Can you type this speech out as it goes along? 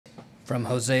From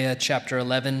Hosea chapter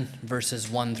 11, verses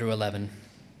 1 through 11.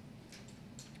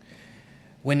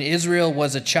 When Israel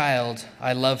was a child,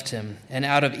 I loved him, and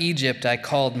out of Egypt I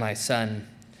called my son.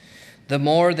 The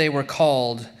more they were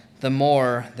called, the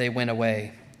more they went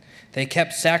away. They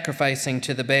kept sacrificing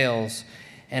to the Baals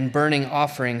and burning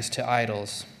offerings to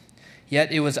idols. Yet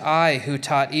it was I who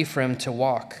taught Ephraim to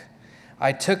walk.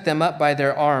 I took them up by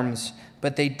their arms,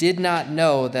 but they did not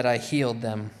know that I healed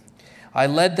them. I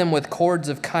led them with cords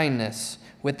of kindness,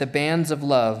 with the bands of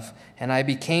love, and I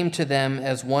became to them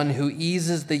as one who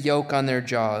eases the yoke on their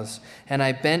jaws, and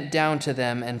I bent down to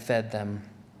them and fed them.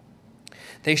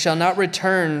 They shall not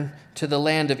return to the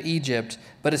land of Egypt,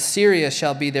 but Assyria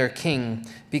shall be their king,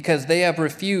 because they have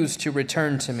refused to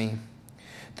return to me.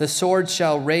 The sword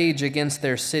shall rage against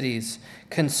their cities,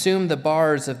 consume the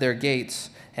bars of their gates,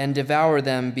 and devour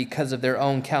them because of their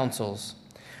own counsels.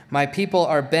 My people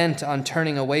are bent on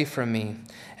turning away from me,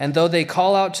 and though they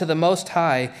call out to the Most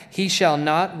High, he shall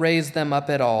not raise them up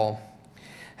at all.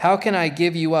 How can I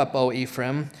give you up, O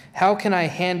Ephraim? How can I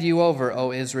hand you over,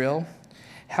 O Israel?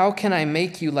 How can I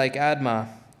make you like Admah?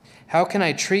 How can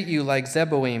I treat you like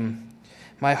Zeboim?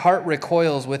 My heart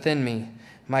recoils within me.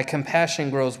 My compassion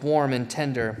grows warm and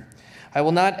tender. I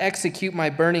will not execute my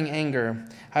burning anger.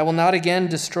 I will not again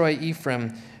destroy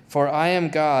Ephraim, for I am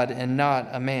God and not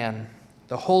a man,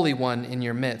 the Holy One in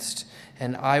your midst,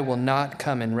 and I will not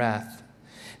come in wrath.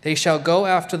 They shall go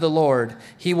after the Lord.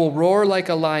 He will roar like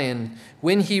a lion.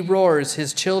 When he roars,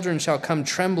 his children shall come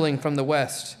trembling from the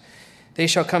west. They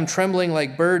shall come trembling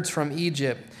like birds from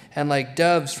Egypt, and like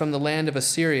doves from the land of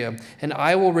Assyria, and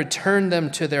I will return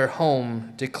them to their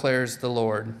home, declares the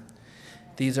Lord.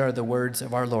 These are the words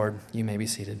of our Lord. You may be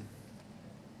seated.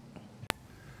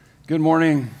 Good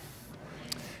morning.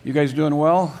 You guys doing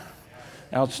well?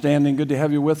 Outstanding. Good to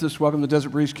have you with us. Welcome to Desert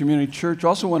Breeze Community Church.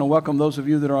 Also want to welcome those of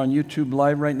you that are on YouTube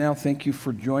Live right now. Thank you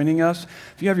for joining us.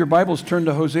 If you have your Bibles, turn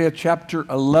to Hosea chapter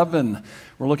 11.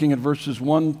 We're looking at verses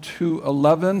 1 to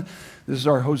 11. This is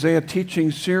our Hosea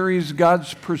teaching series,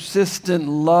 God's Persistent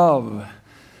Love.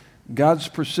 God's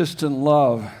Persistent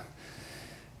Love.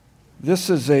 This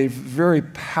is a very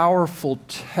powerful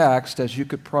text, as you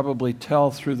could probably tell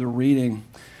through the reading,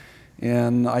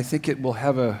 and I think it will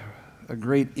have a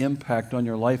great impact on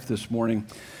your life this morning.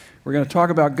 We're going to talk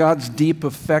about God's deep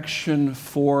affection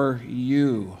for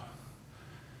you.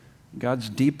 God's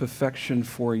deep affection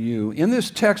for you. In this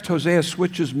text, Hosea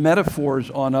switches metaphors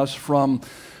on us from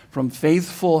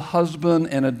faithful husband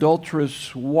and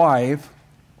adulterous wife.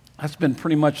 That's been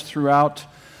pretty much throughout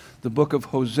the book of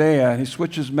Hosea. And he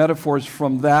switches metaphors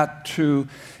from that to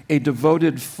a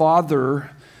devoted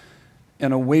father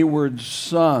and a wayward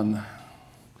son.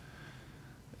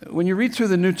 When you read through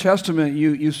the New Testament,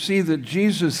 you see that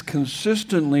Jesus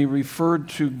consistently referred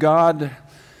to God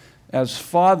as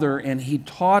Father, and he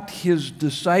taught his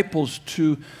disciples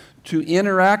to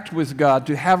interact with God,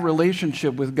 to have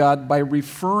relationship with God by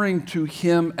referring to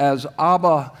him as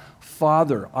Abba,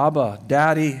 Father. Abba,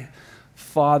 Daddy,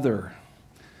 Father.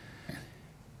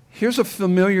 Here's a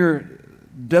familiar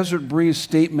Desert Breeze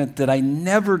statement that I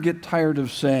never get tired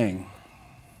of saying.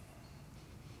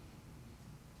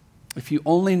 If you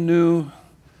only knew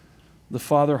the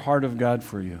Father heart of God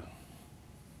for you,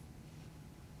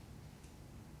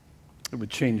 it would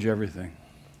change everything.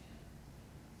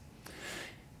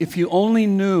 If you only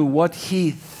knew what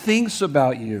he thinks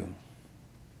about you,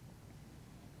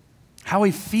 how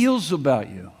he feels about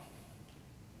you,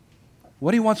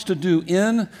 what he wants to do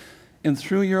in and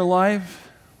through your life,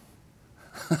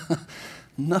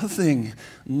 nothing,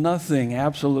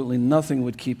 absolutely nothing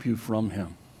would keep you from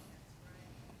him.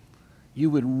 You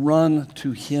would run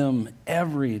to him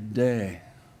every day.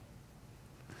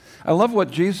 I love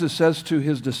what Jesus says to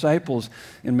his disciples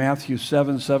in Matthew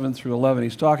 7 through 11.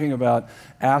 He's talking about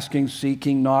asking,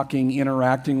 seeking, knocking,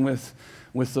 interacting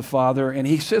with the Father. And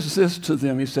he says this to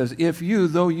them. He says, if you,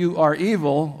 though you are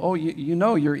evil, you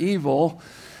know you're evil.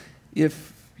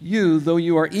 If you, though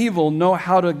you are evil, know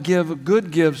how to give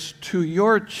good gifts to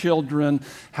your children,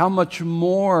 how much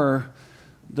more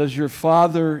does your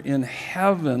Father in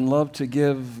heaven love to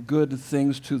give good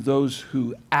things to those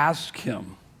who ask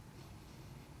him?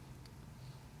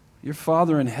 Your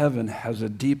Father in heaven has a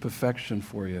deep affection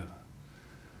for you.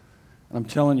 I'm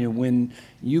telling you, when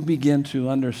you begin to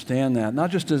understand that,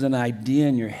 not just as an idea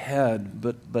in your head,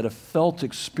 but a felt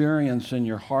experience in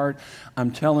your heart,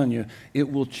 I'm telling you, it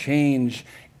will change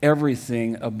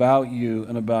everything about you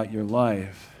and about your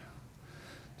life.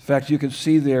 In fact, you can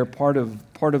see there part of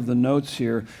the notes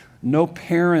here. No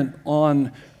parent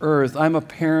on earth, I'm a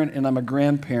parent and I'm a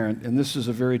grandparent, and this is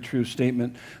a very true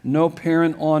statement. No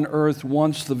parent on earth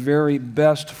wants the very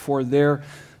best for their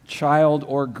child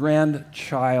or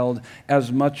grandchild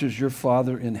as much as your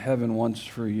Father in heaven wants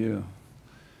for you.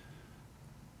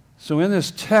 So in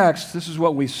this text, this is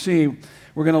what we see.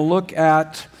 We're going to look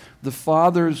at the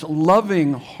Father's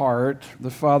loving heart, the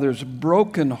Father's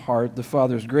broken heart, the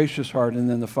Father's gracious heart, and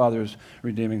then the Father's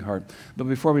redeeming heart. But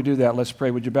before we do that, let's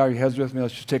pray. Would you bow your heads with me?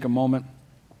 Let's just take a moment.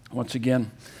 Once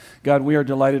again, God, we are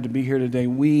delighted to be here today.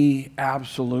 We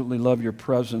absolutely love your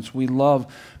presence. We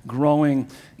love growing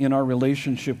in our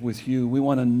relationship with you. We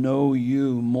want to know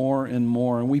you more and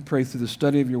more. And we pray through the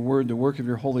study of your word, the work of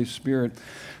your Holy Spirit,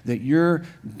 that your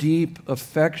deep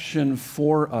affection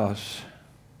for us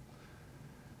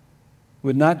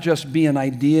would not just be an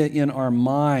idea in our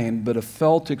mind, but a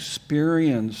felt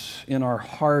experience in our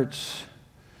hearts,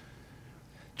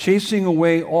 chasing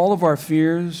away all of our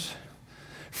fears,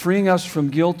 freeing us from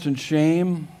guilt and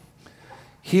shame,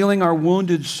 healing our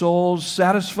wounded souls,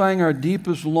 satisfying our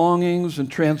deepest longings,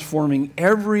 and transforming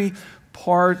every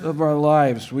part of our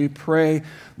lives. We pray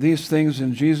these things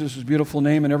in Jesus' beautiful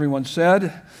name, and everyone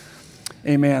said,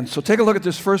 amen. So take a look at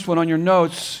this first one on your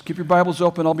notes. Keep your Bibles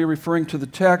open. I'll be referring to the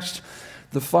text.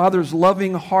 The Father's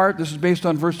loving heart. This is based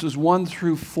on verses 1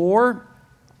 through 4.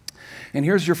 And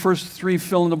here's your first three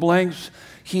fill in the blanks.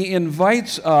 He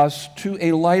invites us to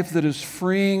a life that is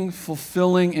freeing,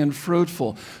 fulfilling, and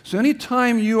fruitful. So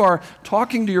anytime you are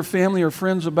talking to your family or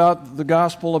friends about the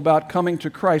gospel, about coming to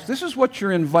Christ, this is what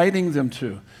you're inviting them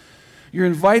to. You're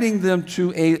inviting them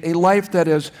to a life that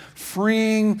is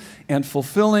freeing and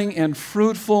fulfilling and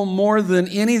fruitful more than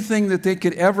anything that they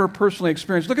could ever personally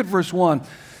experience. Look at verse 1.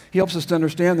 He helps us to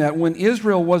understand that. When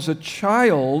Israel was a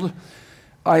child,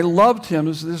 I loved him.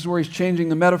 This is where he's changing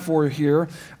the metaphor here.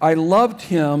 I loved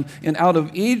him, and out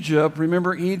of Egypt,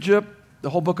 remember Egypt, the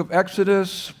whole book of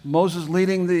Exodus, Moses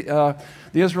leading the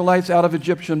Israelites out of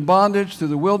Egyptian bondage through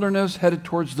the wilderness, headed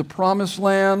towards the promised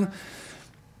land.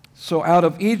 So out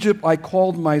of Egypt I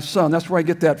called my son. That's where I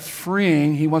get that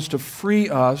freeing. He wants to free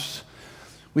us.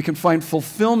 We can find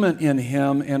fulfillment in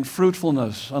him and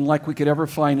fruitfulness, unlike we could ever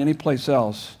find anyplace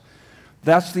else.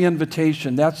 That's the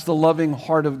invitation. That's the loving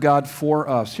heart of God for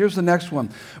us. Here's the next one.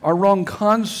 Our wrong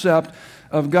concept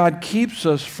of God keeps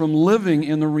us from living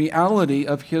in the reality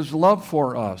of his love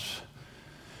for us.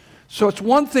 So it's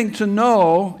one thing to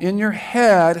know in your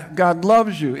head God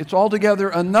loves you. It's altogether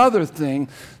another thing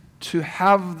to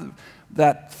have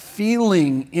that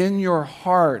feeling in your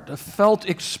heart, a felt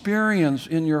experience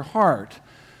in your heart.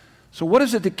 So what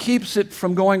is it that keeps it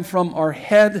from going from our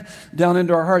head down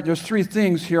into our heart? There's three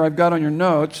things here I've got on your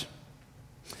notes.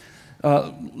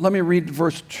 Let me read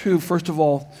verse 2, first of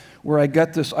all, where I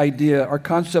get this idea. Our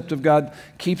concept of God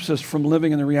keeps us from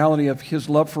living in the reality of his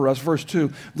love for us. Verse 2,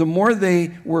 the more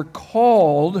they were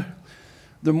called,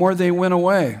 the more they went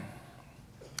away.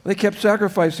 They kept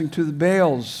sacrificing to the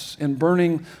Baals and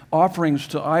burning offerings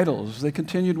to idols. They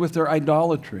continued with their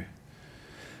idolatry.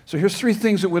 So here's three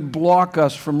things that would block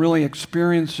us from really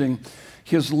experiencing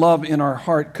his love in our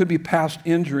heart. Could be past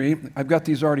injury. I've got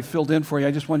these already filled in for you.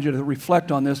 I just wanted you to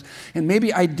reflect on this and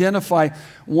maybe identify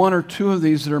one or two of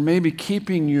these that are maybe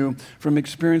keeping you from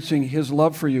experiencing his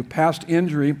love for you. Past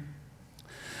injury.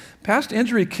 Past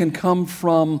injury can come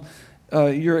from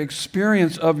your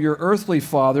experience of your earthly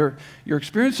father. Your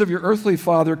experience of your earthly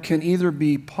father can either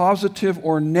be positive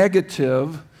or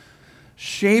negative,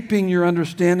 shaping your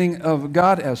understanding of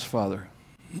God as Father.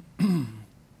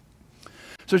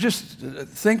 So just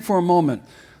think for a moment.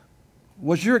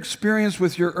 Was your experience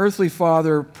with your earthly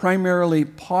father primarily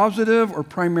positive or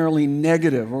primarily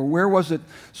negative? Or where was it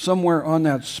somewhere on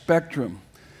that spectrum?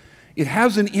 It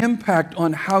has an impact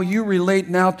on how you relate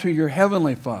now to your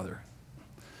heavenly Father.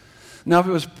 Now, if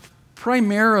it was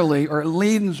primarily, or it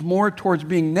leans more towards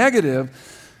being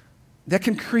negative, that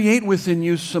can create within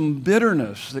you some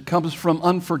bitterness that comes from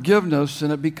unforgiveness,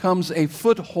 and it becomes a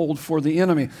foothold for the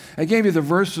enemy. I gave you the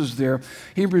verses there.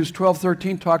 Hebrews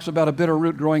 12:13 talks about a bitter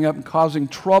root growing up and causing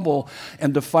trouble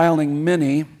and defiling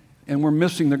many, and we're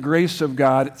missing the grace of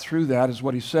God through that, is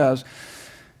what he says.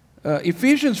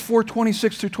 Ephesians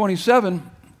 4:26 through 27,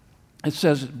 it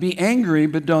says, be angry,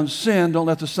 but don't sin. Don't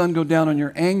let the sun go down on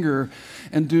your anger,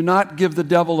 and do not give the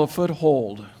devil a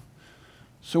foothold.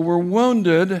 So we're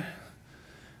wounded.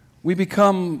 We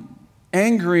become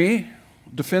angry,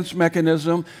 defense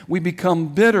mechanism. We become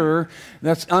bitter.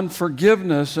 That's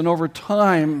unforgiveness. And over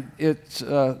time, it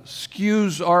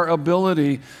skews our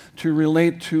ability to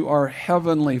relate to our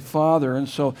heavenly Father. And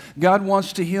so God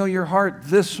wants to heal your heart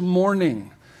this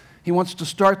morning. He wants to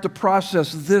start the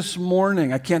process this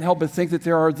morning. I can't help but think that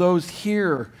there are those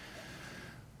here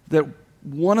that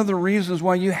one of the reasons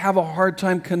why you have a hard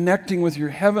time connecting with your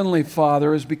Heavenly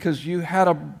Father is because you had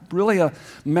a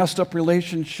messed up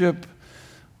relationship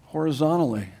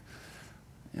horizontally.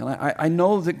 And I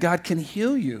know that God can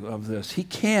heal you of this. He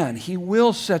can. He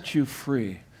will set you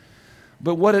free.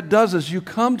 But what it does is you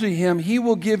come to Him, He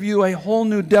will give you a whole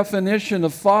new definition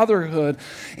of fatherhood,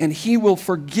 and He will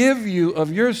forgive you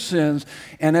of your sins.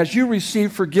 And as you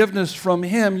receive forgiveness from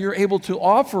Him, you're able to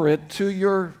offer it to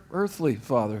your earthly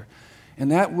father.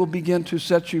 And that will begin to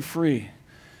set you free.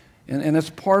 And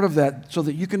it's part of that so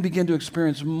that you can begin to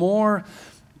experience more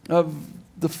of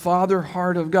the Father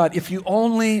heart of God. If you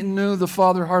only knew the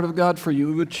Father heart of God for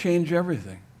you, it would change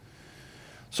everything.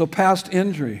 So past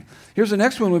injury. Here's the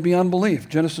next one would be unbelief.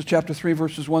 Genesis chapter 3,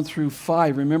 verses 1 through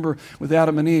 5. Remember with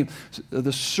Adam and Eve,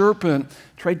 the serpent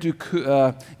tried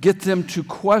to get them to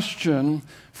question,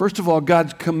 first of all,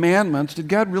 God's commandments. Did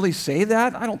God really say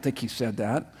that? I don't think He said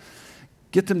that.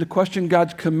 Get them to question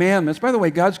God's commandments. By the way,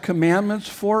 God's commandments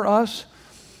for us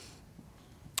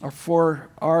are for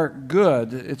our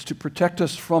good. It's to protect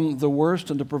us from the worst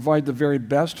and to provide the very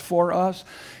best for us.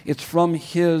 It's from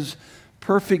His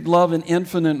perfect love and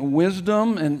infinite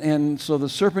wisdom. And so the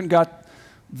serpent got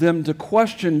them to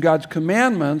question God's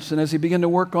commandments. And as he began to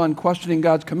work on questioning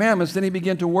God's commandments, then he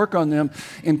began to work on them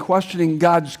in questioning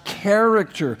God's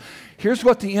character. Here's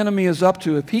what the enemy is up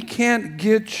to. If he can't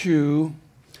get you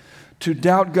to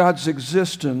doubt God's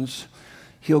existence,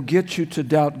 he'll get you to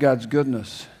doubt God's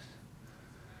goodness,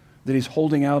 that He's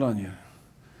holding out on you.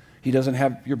 He doesn't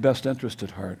have your best interest at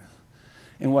heart.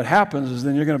 And what happens is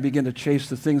then you're going to begin to chase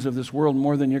the things of this world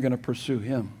more than you're going to pursue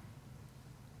Him.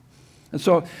 And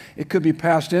so it could be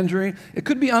past injury. It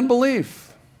could be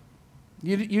unbelief.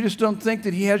 You just don't think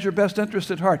that He has your best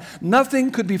interest at heart. Nothing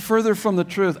could be further from the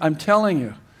truth. I'm telling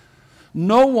you,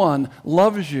 no one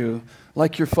loves you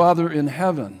like your Father in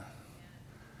heaven.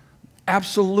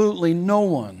 Absolutely no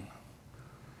one.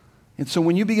 And so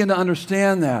when you begin to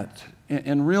understand that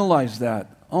and realize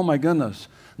that, oh my goodness,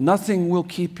 nothing will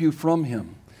keep you from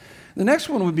Him. The next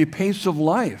one would be pace of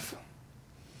life.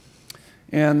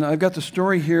 And I've got the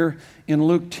story here in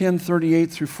Luke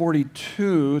 10:38 through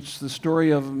 42. It's the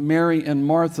story of Mary and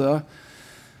Martha.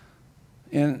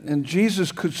 And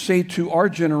Jesus could say to our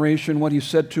generation what He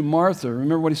said to Martha.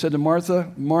 Remember what He said to Martha?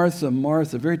 Martha,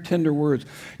 Martha, very tender words.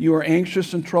 You are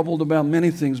anxious and troubled about many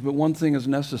things, but one thing is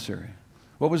necessary.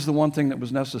 What was the one thing that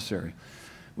was necessary?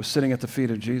 It was sitting at the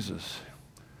feet of Jesus,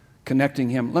 connecting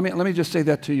Him. Let me just say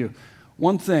that to you.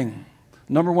 One thing,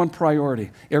 number one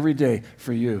priority every day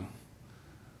for you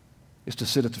is to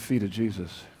sit at the feet of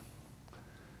Jesus,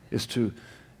 is to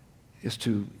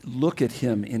look at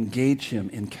Him, engage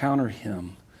Him, encounter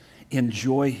Him,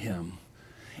 enjoy Him.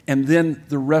 And then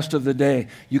the rest of the day,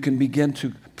 you can begin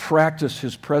to practice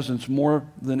His presence more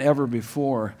than ever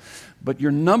before. But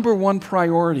your number one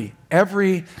priority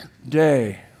every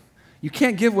day, you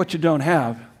can't give what you don't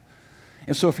have.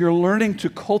 And so if you're learning to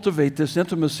cultivate this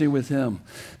intimacy with Him,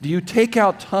 do you take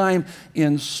out time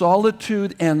in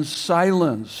solitude and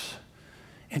silence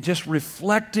and just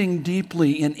reflecting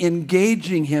deeply and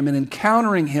engaging Him and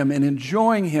encountering Him and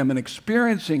enjoying Him and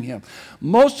experiencing Him?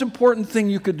 Most important thing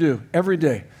you could do every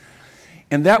day.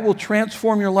 And that will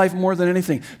transform your life more than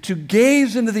anything. To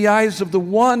gaze into the eyes of the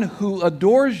one who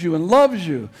adores you and loves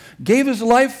you, gave His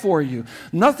life for you.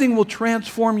 Nothing will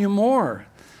transform you more.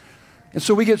 And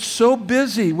so we get so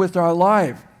busy with our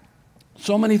life.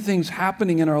 So many things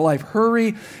happening in our life.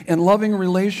 Hurry and loving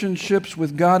relationships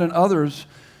with God and others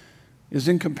is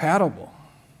incompatible.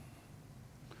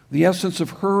 The essence of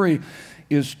hurry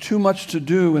is too much to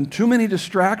do and too many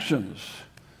distractions.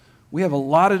 We have a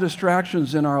lot of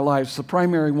distractions in our lives. The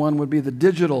primary one would be the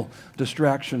digital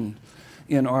distraction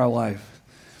in our life.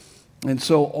 And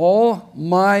so all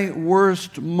my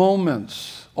worst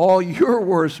moments, all your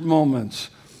worst moments,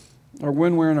 are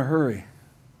when we're in a hurry.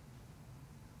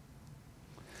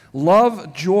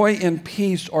 Love, joy, and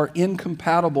peace are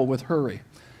incompatible with hurry.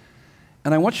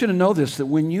 And I want you to know this, that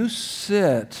when you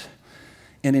sit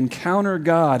and encounter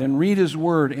God and read His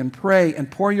Word and pray and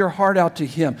pour your heart out to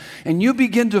Him, and you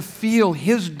begin to feel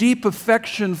His deep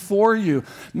affection for you,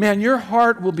 man, your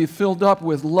heart will be filled up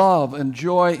with love and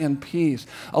joy and peace.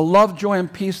 A love, joy,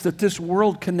 and peace that this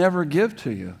world can never give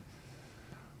to you.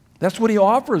 That's what He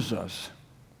offers us.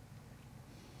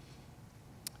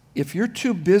 If you're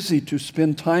too busy to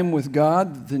spend time with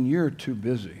God, then you're too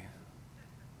busy.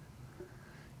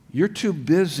 You're too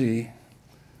busy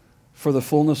for the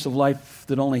fullness of life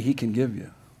that only He can give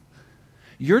you.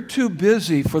 You're too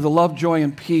busy for the love, joy,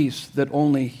 and peace that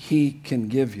only He can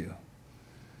give you.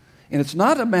 And it's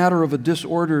not a matter of a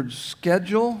disordered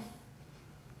schedule.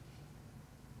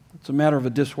 It's a matter of a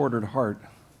disordered heart.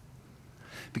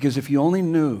 Because if you only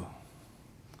knew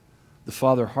the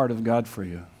Father heart of God for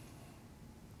you,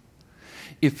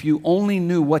 if you only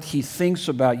knew what He thinks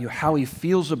about you, how He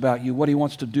feels about you, what He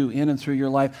wants to do in and through your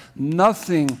life,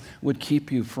 nothing would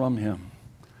keep you from Him.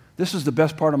 This is the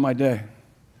best part of my day.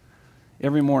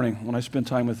 Every morning when I spend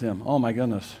time with Him, oh my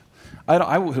goodness.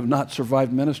 I would have not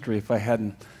survived ministry if I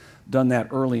hadn't done that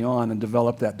early on and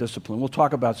developed that discipline. We'll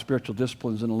talk about spiritual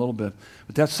disciplines in a little bit,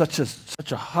 but that's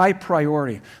such a high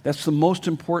priority. That's the most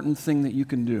important thing that you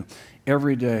can do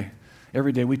every day.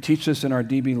 Every day. We teach this in our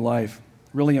DB life.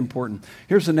 Really important.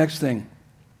 Here's the next thing.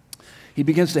 He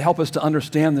begins to help us to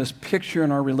understand this picture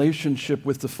in our relationship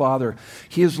with the Father.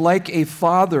 He is like a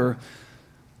father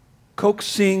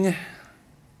coaxing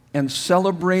and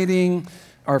celebrating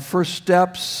our first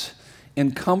steps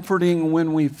and comforting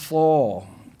when we fall.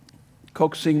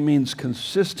 Coaxing means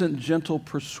consistent, gentle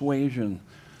persuasion.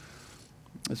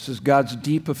 This is God's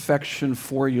deep affection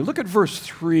for you. Look at verse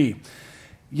 3.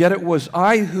 Yet it was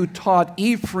I who taught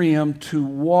Ephraim to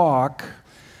walk.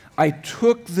 I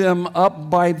took them up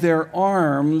by their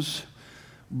arms,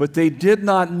 but they did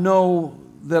not know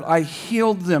that I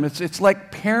healed them. It's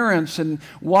like parents and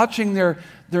watching their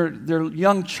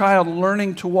young child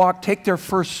learning to walk, take their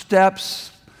first steps.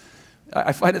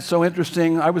 I find it so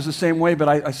interesting. I was the same way, but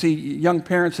I see young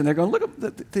parents and they're going, look,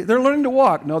 they're learning to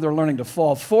walk. No, they're learning to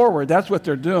fall forward. That's what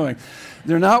they're doing.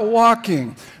 They're not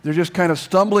walking. They're just kind of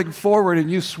stumbling forward,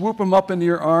 and you swoop them up into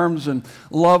your arms and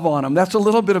love on them. That's a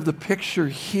little bit of the picture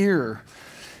here.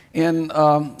 And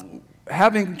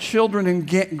having children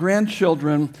and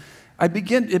grandchildren, I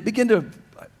began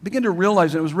to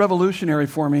realize, and it was revolutionary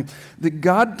for me, that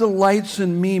God delights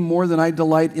in me more than I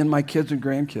delight in my kids and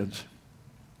grandkids.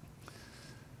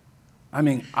 I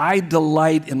mean, I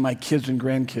delight in my kids and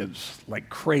grandkids like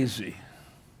crazy.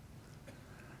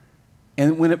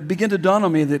 And when it began to dawn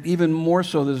on me that even more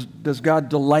so does God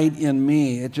delight in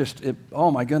me,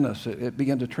 oh my goodness, it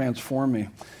began to transform me.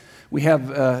 We have,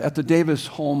 at the Davis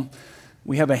home,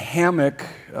 we have a hammock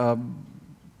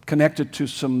connected to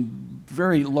some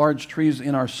very large trees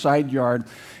in our side yard.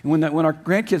 And when our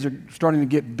grandkids are starting to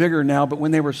get bigger now, but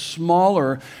when they were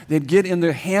smaller, they'd get in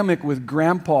the hammock with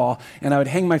Grandpa, and I would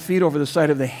hang my feet over the side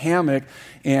of the hammock,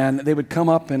 and they would come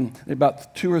up, and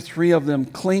about 2 or 3 of them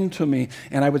cling to me,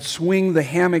 and I would swing the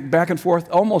hammock back and forth,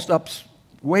 almost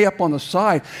way up on the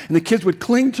side, and the kids would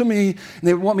cling to me, and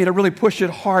they would want me to really push it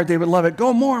hard. They would love it.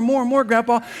 Go more, more, more,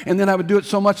 Grandpa. And then I would do it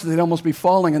so much that they'd almost be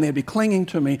falling, and they'd be clinging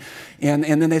to me. And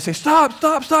then they'd say, stop,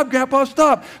 stop, stop, Grandpa,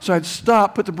 stop. So I'd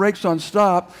stop, put the brakes on,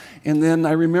 stop. And then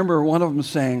I remember one of them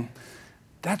saying,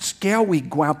 that's scary,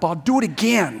 Grandpa. Do it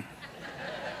again.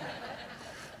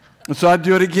 And so I'd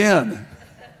do it again.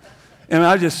 And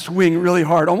I'd just swing really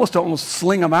hard, almost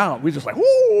sling them out. We just like, woo,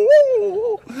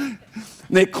 woo, woo.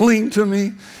 And they'd cling to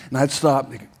me, and I'd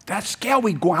stop. That's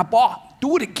scary, Grandpa.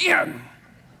 Do it again.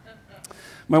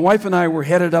 My wife and I were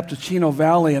headed up to Chino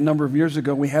Valley a number of years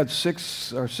ago. We had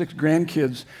six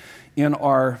grandkids in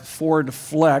our Ford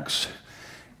Flex,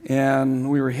 and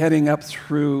we were heading up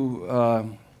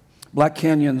through Black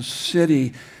Canyon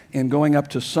City and going up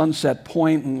to Sunset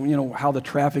Point, and you know how the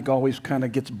traffic always kind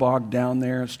of gets bogged down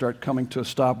there and start coming to a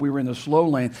stop. We were in the slow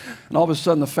lane, and all of a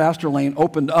sudden the faster lane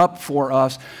opened up for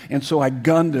us, and so I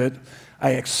gunned it.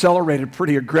 I accelerated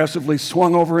pretty aggressively,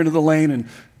 swung over into the lane, and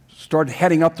started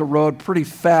heading up the road pretty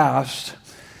fast.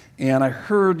 And I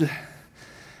heard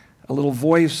a little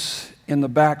voice in the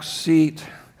back seat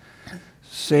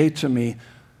say to me,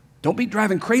 "Don't be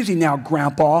driving crazy now,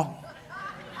 Grandpa."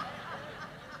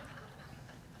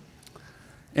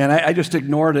 And I just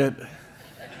ignored it.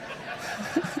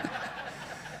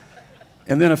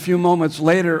 And then a few moments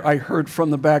later, I heard from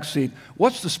the back seat,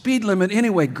 "What's the speed limit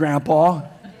anyway, Grandpa?"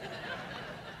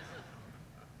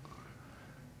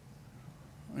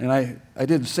 And I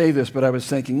didn't say this, but I was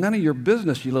thinking, none of your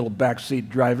business, you little backseat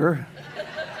driver.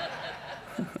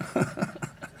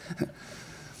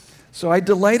 So I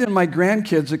delight in my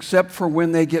grandkids except for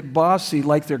when they get bossy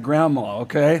like their grandma,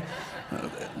 okay?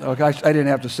 Okay, I didn't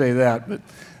have to say that,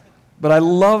 but I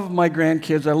love my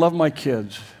grandkids. I love my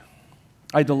kids.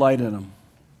 I delight in them.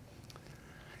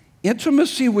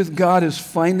 Intimacy with God is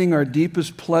finding our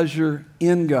deepest pleasure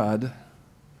in God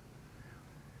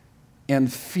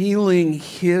and feeling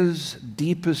His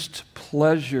deepest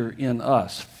pleasure in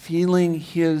us. Feeling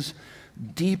His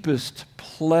deepest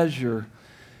pleasure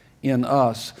in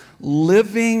us.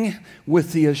 Living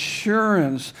with the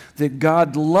assurance that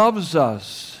God loves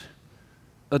us,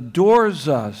 adores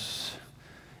us,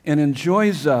 and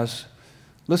enjoys us,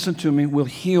 listen to me, will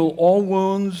heal all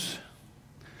wounds,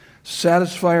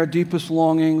 satisfy our deepest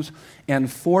longings,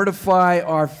 and fortify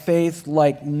our faith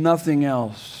like nothing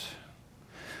else.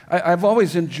 I've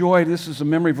always enjoyed, this is a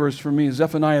memory verse for me,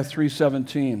 Zephaniah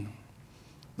 3:17.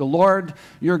 The Lord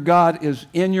your God is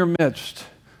in your midst,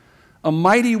 a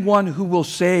mighty one who will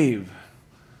save.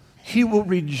 He will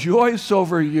rejoice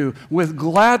over you with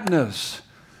gladness.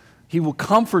 He will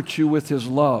comfort you with his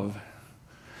love.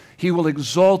 He will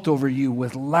exult over you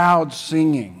with loud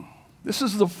singing. This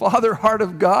is the Father heart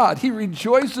of God. He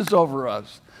rejoices over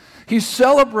us. He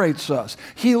celebrates us.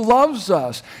 He loves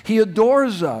us. He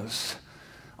adores us.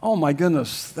 Oh my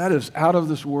goodness, that is out of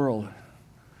this world.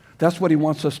 That's what he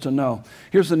wants us to know.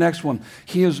 Here's the next one.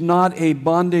 He is not a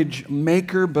bondage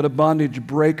maker, but a bondage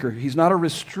breaker. He's not a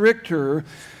restrictor.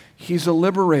 He's a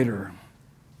liberator.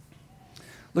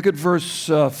 Look at verse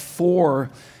 4.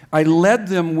 I led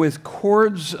them with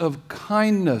cords of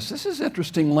kindness. This is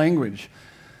interesting language.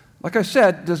 Like I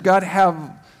said, does God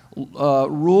have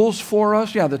rules for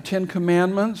us? Yeah, the Ten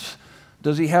Commandments.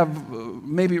 Does he have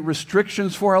maybe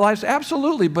restrictions for our lives?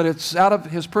 Absolutely, but it's out of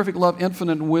his perfect love,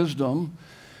 infinite wisdom.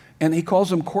 And he calls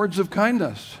them cords of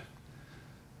kindness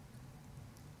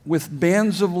with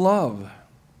bands of love.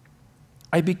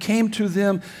 I became to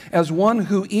them as one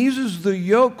who eases the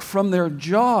yoke from their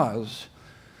jaws.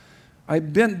 I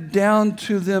bent down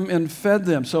to them and fed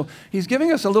them. So he's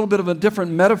giving us a little bit of a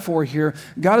different metaphor here.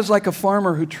 God is like a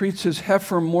farmer who treats his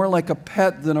heifer more like a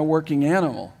pet than a working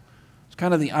animal. It's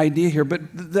kind of the idea here. But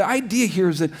the idea here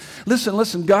is that,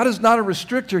 listen, God is not a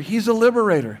restrictor. He's a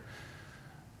liberator.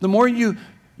 The more you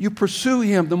pursue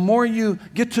him, the more you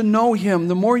get to know him,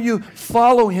 the more you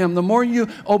follow him, the more you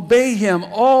obey him,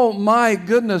 oh my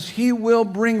goodness, he will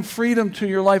bring freedom to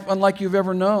your life unlike you've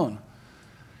ever known.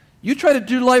 You try to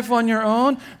do life on your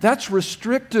own, that's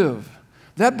restrictive.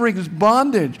 That brings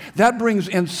bondage. That brings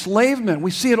enslavement. We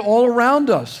see it all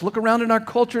around us. Look around in our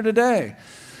culture today.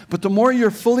 But the more you're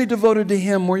fully devoted to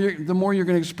him, the more you're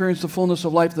going to experience the fullness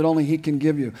of life that only he can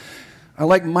give you. I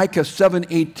like Micah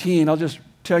 7:18. I'll just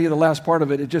tell you the last part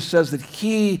of it. It just says that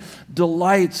he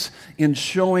delights in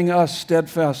showing us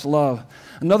steadfast love.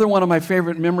 Another one of my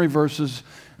favorite memory verses,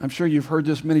 I'm sure you've heard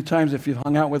this many times if you've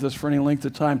hung out with us for any length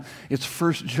of time. It's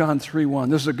 1 John 3:1.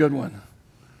 This is a good one.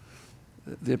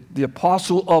 The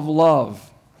apostle of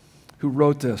love who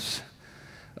wrote this,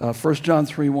 1 John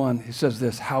 3:1, he says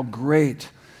this, how great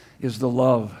is the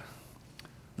love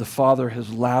the Father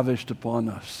has lavished upon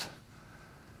us,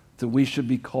 that we should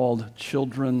be called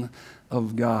children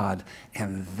of God,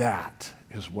 and that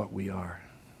is what we are.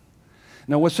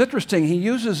 Now, what's interesting, he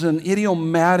uses an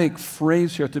idiomatic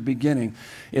phrase here at the beginning.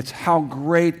 It's how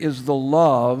great is the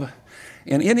love.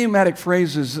 And idiomatic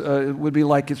phrases would be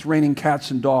like it's raining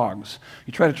cats and dogs.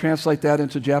 You try to translate that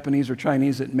into Japanese or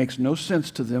Chinese, it makes no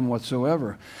sense to them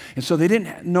whatsoever. And so they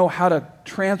didn't know how to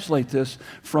translate this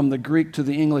from the Greek to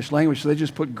the English language, so they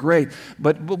just put great.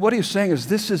 But what he's saying is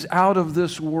this is out of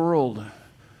this world.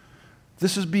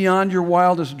 This is beyond your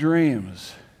wildest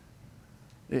dreams.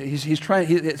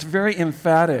 It's very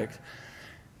emphatic.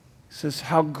 He says,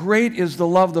 how great is the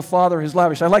love the Father has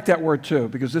lavished. I like that word too,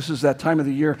 because this is that time of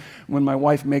the year when my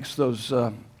wife makes those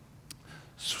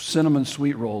cinnamon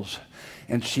sweet rolls,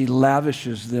 and she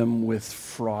lavishes them with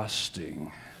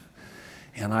frosting.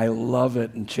 And I love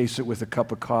it and chase it with a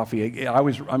cup of coffee.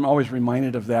 I'm always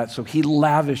reminded of that. So he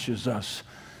lavishes us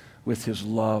with his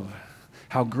love.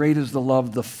 How great is the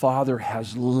love the Father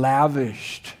has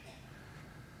lavished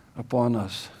upon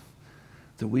us,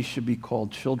 that we should be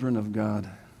called children of God.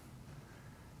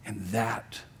 And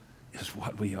that is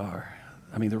what we are.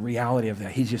 I mean, the reality of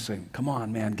that. He's just saying, come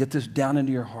on, man, get this down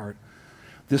into your heart.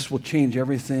 This will change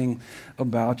everything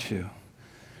about you.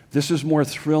 This is more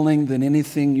thrilling than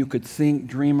anything you could think,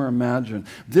 dream, or imagine.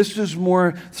 This is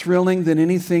more thrilling than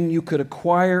anything you could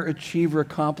acquire, achieve, or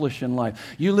accomplish in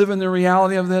life. You live in the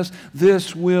reality of this,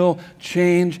 this will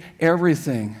change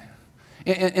everything.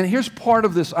 And here's part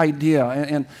of this idea.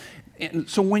 And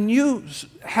so when you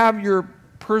have your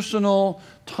personal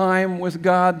time with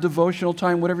God, devotional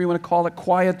time, whatever you want to call it,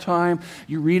 quiet time,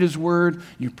 you read his word,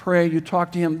 you pray, you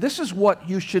talk to him. This is what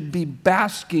you should be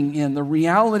basking in, the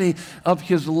reality of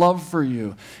his love for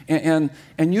you. And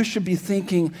you should be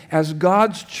thinking, as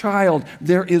God's child,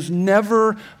 there is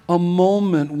never a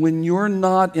moment when you're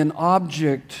not an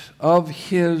object of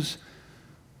his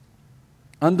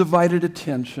undivided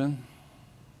attention,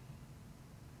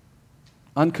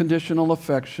 unconditional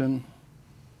affection,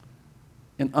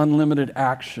 and unlimited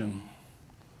action,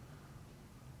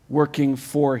 working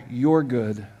for your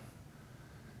good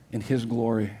in his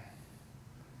glory.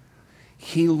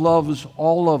 He loves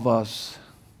all of us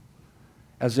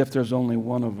as if there's only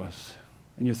one of us.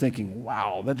 And you're thinking,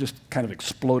 wow, that just kind of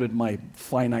exploded my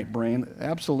finite brain.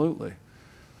 Absolutely.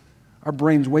 Our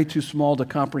brain's way too small to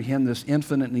comprehend this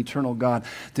infinite and eternal God,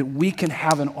 that we can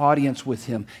have an audience with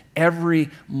Him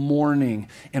every morning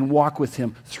and walk with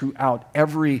Him throughout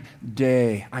every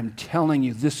day. I'm telling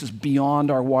you, this is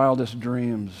beyond our wildest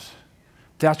dreams.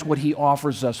 That's what He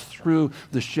offers us through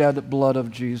the shed blood of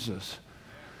Jesus.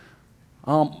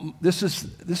 This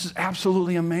is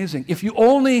absolutely amazing. If you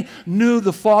only knew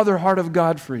the Father heart of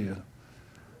God for you,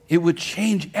 it would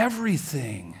change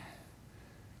everything.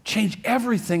 Change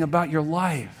everything about your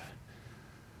life.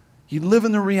 You live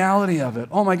in the reality of it.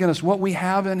 Oh my goodness, what we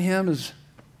have in Him is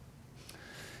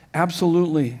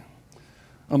absolutely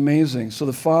amazing. So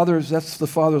that's the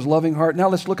Father's loving heart. Now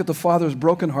let's look at the Father's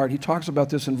broken heart. He talks about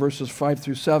this in verses 5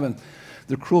 through 7.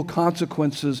 The cruel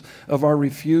consequences of our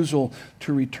refusal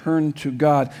to return to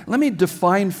God. Let me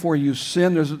define for you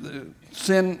sin.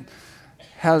 Sin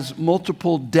has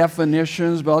multiple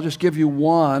definitions, but I'll just give you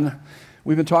one.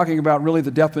 We've been talking about really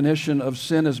the definition of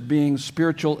sin as being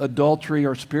spiritual adultery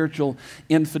or spiritual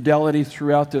infidelity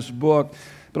throughout this book.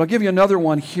 But I'll give you another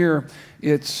one here.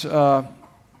 It's in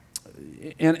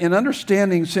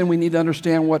understanding sin, we need to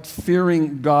understand what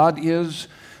fearing God is.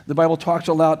 The Bible talks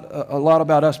a lot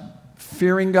about us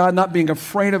fearing God, not being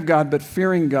afraid of God, but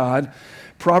fearing God.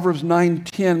 Proverbs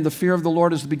 9:10, the fear of the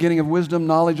Lord is the beginning of wisdom.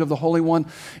 Knowledge of the Holy One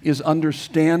is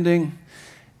understanding.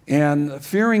 And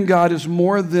fearing God is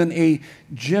more than a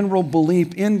general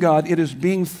belief in God. It is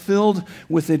being filled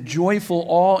with a joyful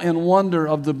awe and wonder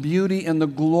of the beauty and the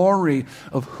glory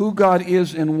of who God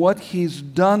is and what He's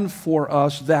done for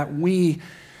us, that we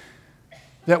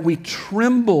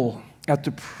tremble at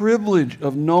the privilege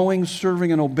of knowing,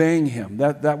 serving, and obeying Him.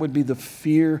 That would be the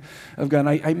fear of God. And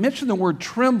I mention the word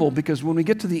tremble because when we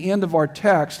get to the end of our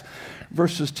text,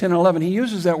 verses 10 and 11, he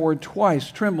uses that word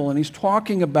twice, tremble, and he's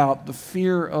talking about the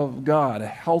fear of God, a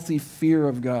healthy fear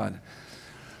of God.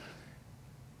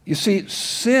 You see,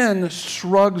 sin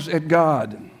shrugs at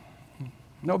God.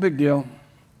 No big deal.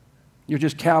 You're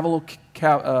just cavalier,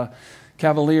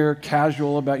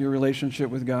 casual about your relationship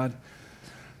with God.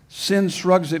 Sin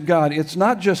shrugs at God. It's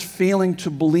not just failing to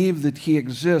believe that He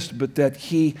exists, but that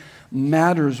He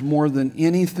matters more than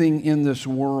anything in this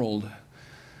world.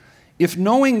 If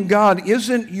knowing God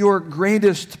isn't your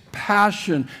greatest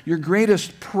passion, your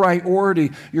greatest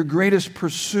priority, your greatest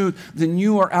pursuit, then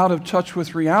you are out of touch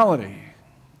with reality.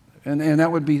 And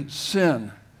that would be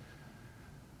sin.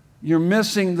 You're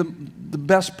missing the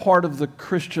best part of the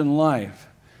Christian life.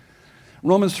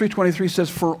 Romans 3:23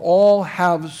 says, "For all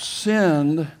have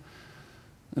sinned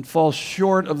and fall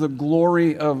short of the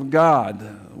glory of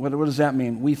God." What does that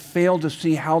mean? We fail to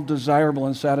see how desirable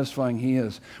and satisfying He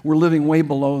is. We're living way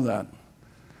below that.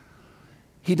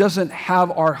 He doesn't have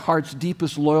our heart's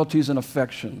deepest loyalties and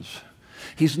affections.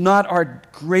 He's not our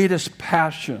greatest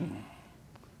passion.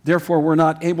 Therefore, we're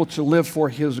not able to live for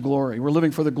His glory. We're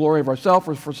living for the glory of ourselves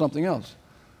or for something else.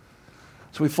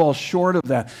 So we fall short of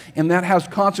that. And that has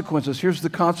consequences. Here's the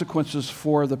consequences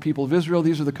for the people of Israel.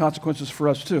 These are the consequences for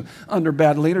us too. Under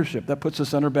bad leadership. That puts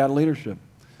us under bad leadership.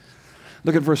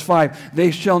 Look at verse 5.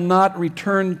 "They shall not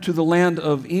return to the land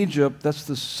of Egypt," that's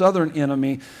the southern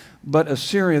enemy, "but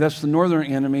Assyria," that's the northern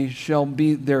enemy, "shall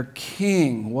be their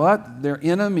king." What? Their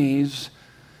enemies.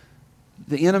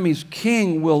 The enemy's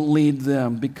king will lead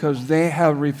them because they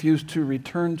have refused to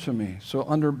return to me. So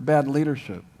under bad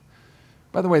leadership.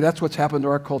 By the way, that's what's happened to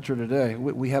our culture today.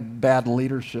 We have bad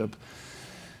leadership.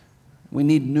 We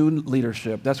need new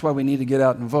leadership. That's why we need to get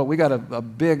out and vote. We got a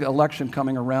big election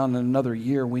coming around in another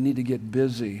year. We need to get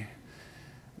busy.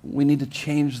 We need to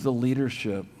change the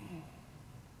leadership.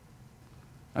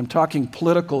 I'm talking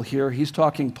political here. He's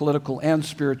talking political and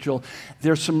spiritual.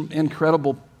 There's some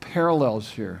incredible parallels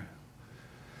here.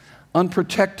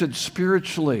 Unprotected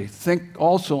spiritually. Think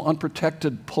also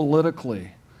unprotected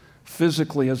politically.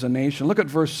 Physically as a nation. Look at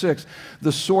verse 6.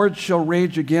 "The sword shall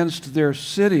rage against their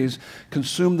cities,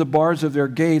 consume the bars of their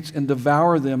gates, and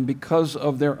devour them because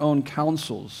of their own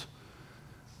counsels."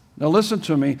 Now listen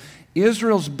to me.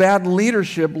 Israel's bad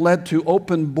leadership led to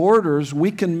open borders,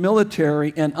 weakened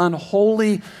military, and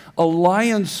unholy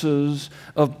alliances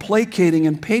of placating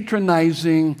and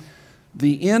patronizing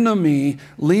the enemy,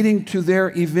 leading to their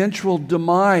eventual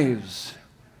demise.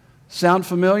 Sound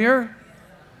familiar?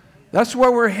 That's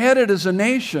where we're headed as a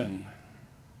nation.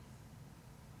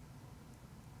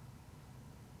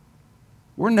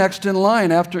 We're next in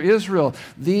line after Israel.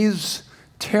 These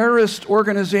terrorist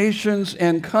organizations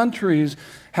and countries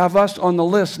have us on the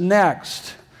list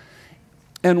next.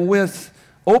 And with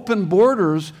open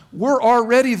borders, we're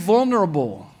already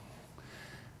vulnerable.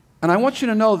 And I want you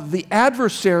to know the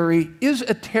adversary is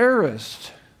a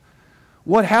terrorist.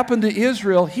 What happened to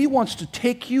Israel, he wants to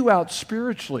take you out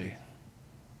spiritually.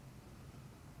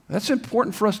 That's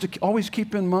important for us to always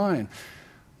keep in mind.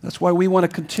 That's why we want to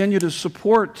continue to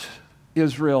support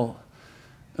Israel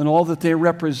and all that they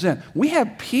represent. We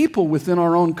have people within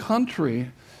our own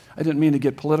country. I didn't mean to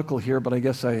get political here, but I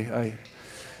guess I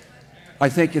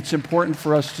think it's important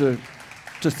for us to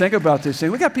think about this.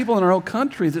 We got people in our own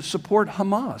country that support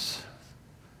Hamas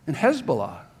and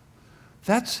Hezbollah.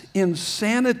 That's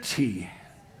insanity.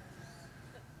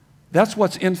 That's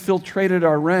what's infiltrated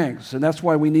our ranks, and that's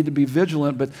why we need to be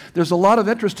vigilant. But there's a lot of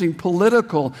interesting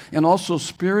political and also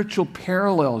spiritual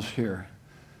parallels here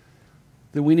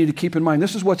that we need to keep in mind.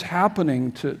 This is what's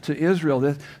happening to Israel.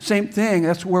 The same thing,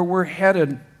 that's where we're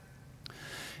headed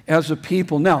as a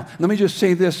people. Now, let me just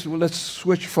say this. Let's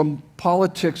switch from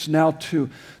politics now to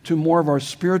more of our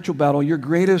spiritual battle. Your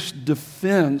greatest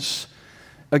defense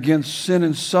against sin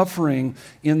and suffering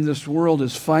in this world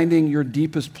is finding your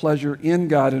deepest pleasure in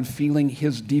God and feeling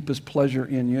His deepest pleasure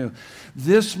in you.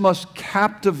 This must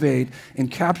captivate and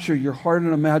capture your heart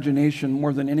and imagination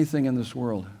more than anything in this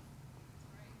world.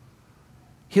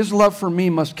 His love for me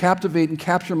must captivate and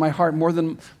capture my heart more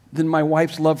than my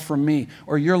wife's love for me,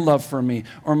 or your love for me,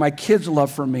 or my kids' love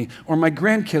for me, or my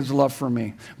grandkids' love for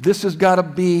me. This has got to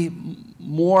be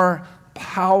more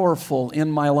powerful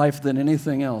in my life than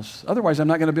anything else. Otherwise, I'm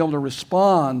not going to be able to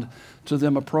respond to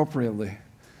them appropriately.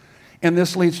 And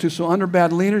this leads to, so under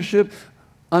bad leadership,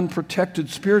 unprotected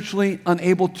spiritually,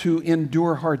 unable to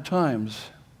endure hard times.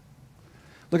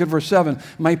 Look at verse 7.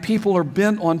 My people are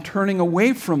bent on turning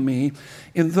away from me,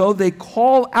 and though they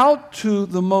call out to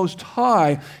the Most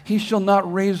High, He shall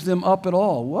not raise them up at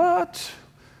all. What?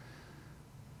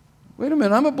 Wait a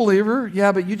minute, I'm a believer.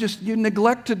 Yeah, but you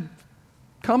neglected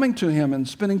coming to Him and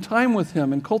spending time with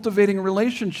Him and cultivating a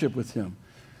relationship with Him.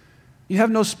 You have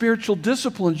no spiritual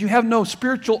disciplines. You have no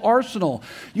spiritual arsenal.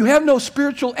 You have no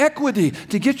spiritual equity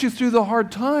to get you through the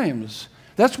hard times.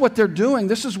 That's what they're doing.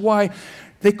 This is why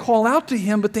they call out to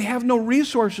Him, but they have no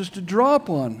resources to draw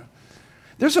upon.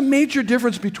 There's a major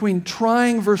difference between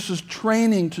trying versus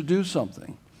training to do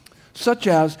something, such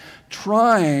as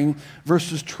trying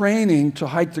versus training to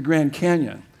hike the Grand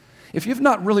Canyon. If you've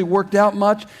not really worked out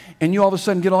much and you all of a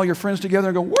sudden get all your friends together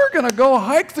and go, we're going to go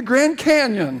hike the Grand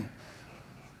Canyon,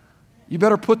 you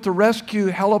better put the rescue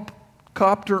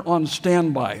helicopter on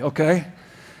standby, okay?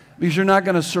 Because you're not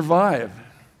going to survive.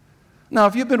 Now,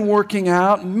 if you've been working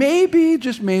out, maybe,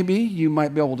 just maybe, you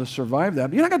might be able to survive that.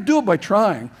 But you're not going to do it by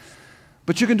trying,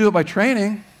 but you can do it by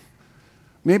training.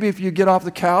 Maybe if you get off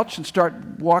the couch and start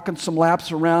walking some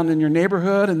laps around in your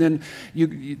neighborhood, and then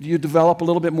you develop a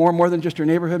little bit more than just your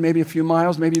neighborhood, maybe a few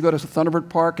miles. Maybe you go to Thunderbird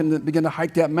Park and then begin to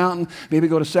hike that mountain. Maybe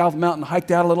go to South Mountain, hike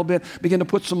that a little bit, begin to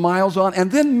put some miles on. And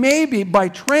then maybe by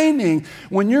training,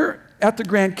 when you're at the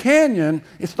Grand Canyon,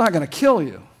 it's not going to kill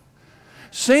you.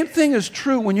 Same thing is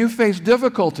true when you face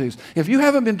difficulties. If you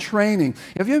haven't been training,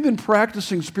 if you haven't been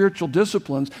practicing spiritual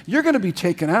disciplines, you're going to be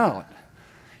taken out.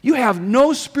 You have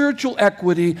no spiritual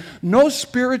equity, no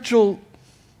spiritual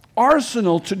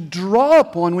arsenal to draw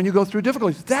upon when you go through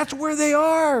difficulties. That's where they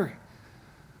are.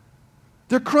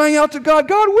 They're crying out to God,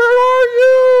 God, where are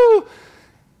you?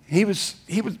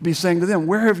 He would be saying to them,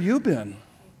 where have you been?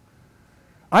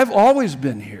 I've always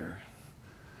been here.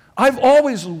 I've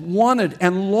always wanted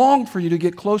and longed for you to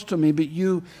get close to me, but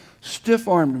you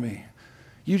stiff-armed me.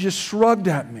 You just shrugged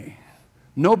at me.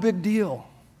 No big deal.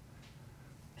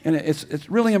 And it's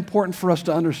really important for us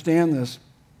to understand this.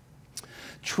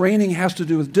 Training has to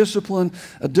do with discipline.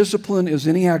 A discipline is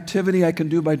any activity I can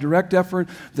do by direct effort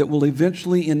that will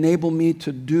eventually enable me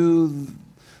to do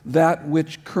that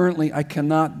which currently I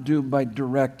cannot do by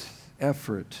direct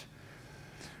effort.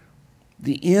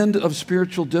 The end of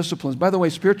spiritual disciplines. By the way,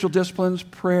 spiritual disciplines,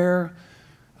 prayer,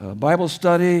 Bible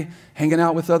study, hanging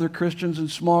out with other Christians in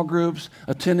small groups,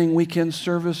 attending weekend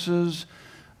services,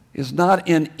 is not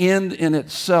an end in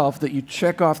itself that you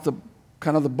check off the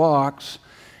box.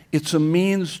 It's a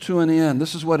means to an end.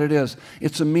 This is what it is.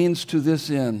 It's a means to this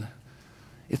end.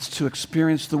 It's to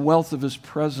experience the wealth of His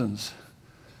presence,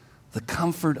 the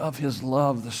comfort of His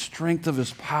love, the strength of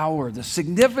His power, the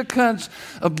significance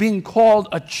of being called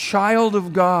a child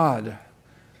of God.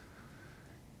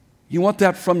 You want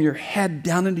that from your head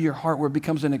down into your heart where it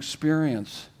becomes an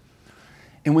experience.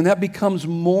 And when that becomes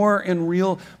more and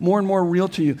more real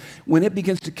to you, when it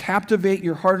begins to captivate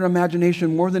your heart and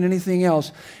imagination more than anything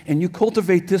else, and you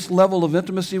cultivate this level of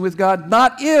intimacy with God,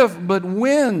 not if, but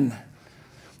when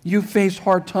you face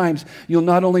hard times, you'll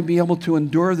not only be able to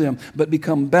endure them, but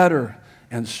become better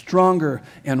and stronger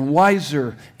and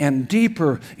wiser and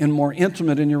deeper and more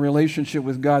intimate in your relationship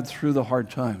with God through the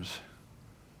hard times.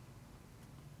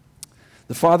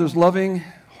 The Father's loving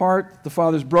heart, the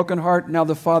Father's broken heart, now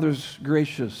the Father's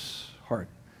gracious heart.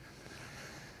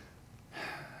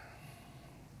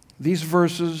 These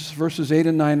verses 8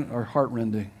 and 9, are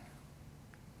heart-rending.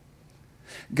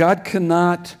 God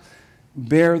cannot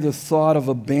bear the thought of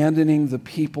abandoning the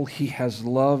people He has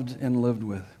loved and lived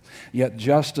with, yet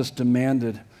justice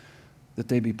demanded that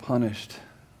they be punished.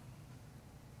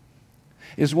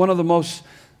 It's one of the most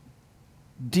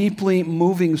deeply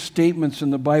moving statements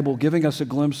in the Bible, giving us a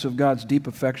glimpse of God's deep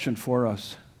affection for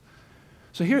us.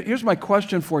 So here's my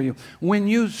question for you. When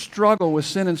you struggle with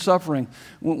sin and suffering,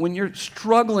 when you're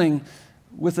struggling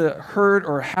with a hurt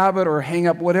or habit or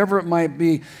hang-up, whatever it might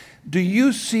be, do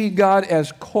you see God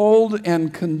as cold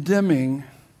and condemning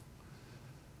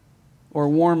or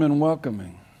warm and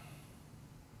welcoming?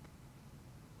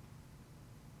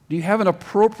 Do you have an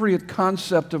appropriate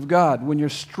concept of God when you're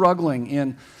struggling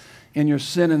in your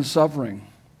sin and suffering?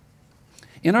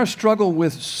 In our struggle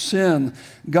with sin,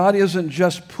 God isn't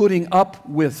just putting up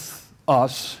with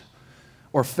us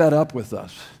or fed up with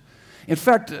us. In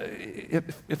fact,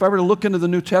 if I were to look into the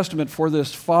New Testament for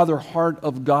this Father heart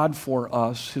of God for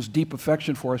us, His deep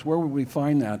affection for us, where would we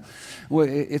find that? Well,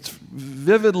 it's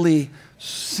vividly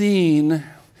seen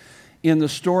in the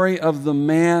story of the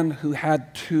man who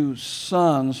had 2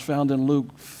 sons found in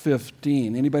Luke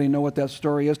 15. Anybody know what that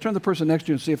story is? Turn to the person next to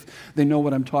you and see if they know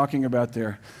what I'm talking about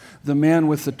there. The man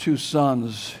with the 2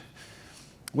 sons.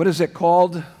 What is it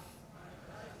called?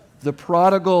 The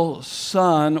prodigal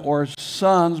son, or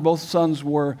sons. Both sons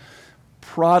were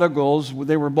prodigals.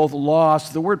 They were both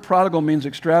lost. The word prodigal means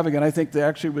extravagant. I think they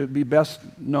actually would be best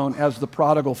known as the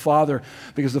prodigal father,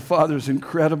 because the father is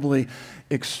incredibly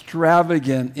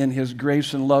extravagant in his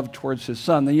grace and love towards his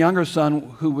son. The younger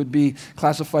son, who would be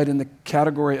classified in the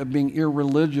category of being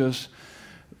irreligious,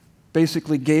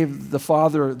 basically gave the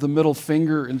father the middle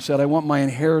finger and said, "I want my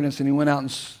inheritance," and he went out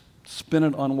and spent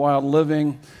it on wild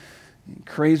living,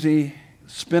 crazy,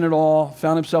 spent it all,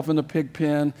 found himself in the pig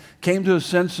pen, came to his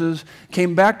senses,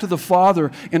 came back to the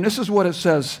father, and this is what it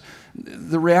says,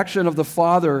 the reaction of the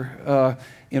father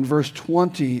in verse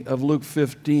 20 of Luke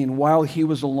 15. While he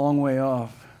was a long way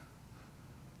off,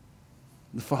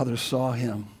 the father saw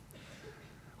him,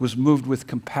 was moved with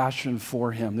compassion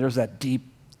for him. There's that deep,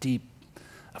 deep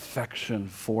affection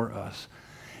for us.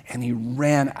 And he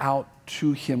ran out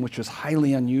to him, which was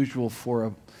highly unusual for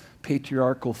a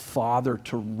patriarchal father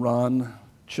to run.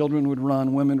 Children would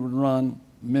run, women would run,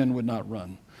 men would not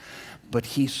run. But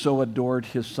he so adored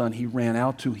his son, he ran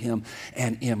out to him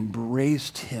and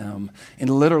embraced him. And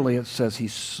literally it says he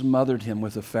smothered him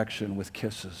with affection, with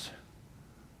kisses.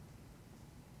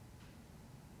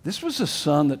 This was a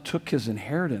son that took his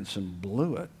inheritance and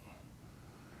blew it.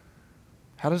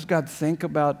 How does God think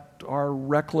about our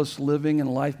reckless living in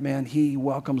life? Man, He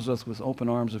welcomes us with open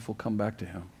arms if we'll come back to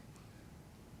Him.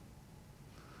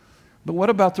 But what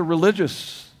about the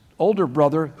religious older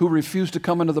brother who refused to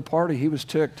come into the party? He was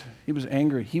ticked. He was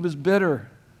angry. He was bitter.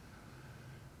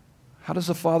 How does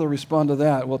the father respond to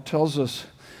that? Well, it tells us,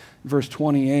 verse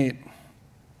 28,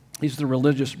 he's the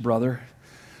religious brother,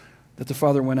 that the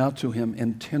father went out to him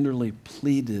and tenderly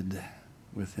pleaded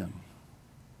with him.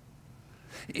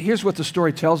 Here's what the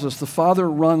story tells us. The Father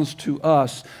runs to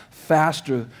us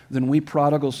faster than we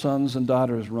prodigal sons and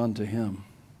daughters run to Him.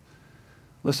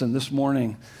 Listen, this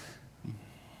morning,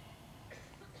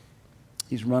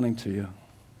 He's running to you.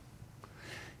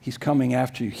 He's coming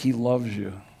after you. He loves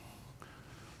you.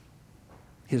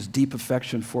 His deep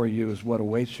affection for you is what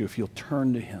awaits you if you'll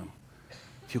turn to Him,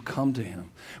 if you'll come to Him.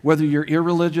 Whether you're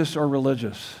irreligious or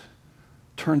religious,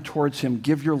 turn towards Him.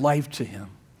 Give your life to Him.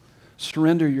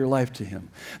 Surrender your life to Him.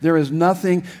 There is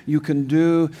nothing you can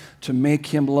do to make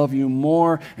Him love you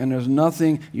more, and there's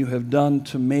nothing you have done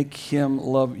to make Him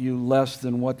love you less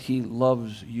than what He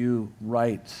loves you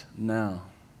right now.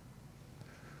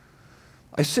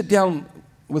 I sit down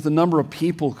with a number of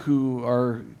people who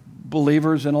are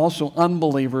believers and also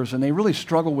unbelievers, and they really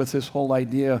struggle with this whole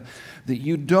idea that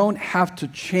you don't have to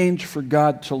change for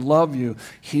God to love you.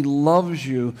 He loves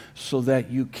you so that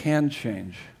you can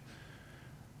change.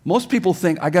 Most people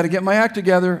think, I got to get my act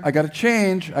together, I got to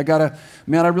change, I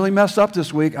really messed up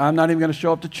this week, I'm not even going to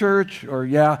show up to church, or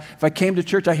if I came to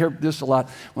church, I hear this a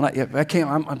lot. If I came,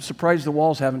 I'm surprised the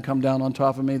walls haven't come down on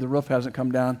top of me, the roof hasn't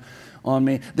come down on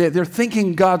me. They're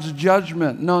thinking God's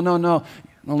judgment. No.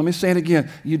 Now, let me say it again.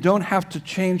 You don't have to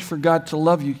change for God to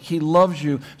love you. He loves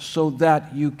you so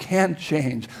that you can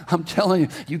change. I'm telling you,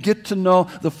 you get to know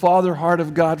the Father heart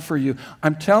of God for you.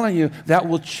 I'm telling you, that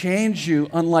will change you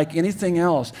unlike anything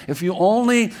else. If you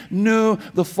only knew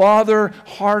the Father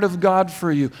heart of God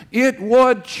for you, it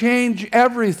would change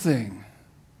everything.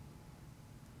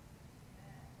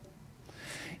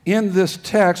 In this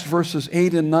text, verses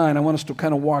 8 and 9, I want us to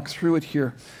kind of walk through it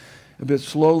here a bit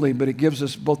slowly, but it gives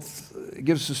us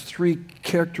three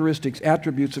characteristics,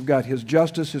 attributes of God: His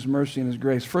justice, His mercy, and His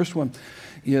grace. First one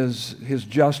is His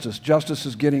justice. Justice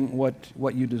is getting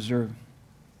what you deserve.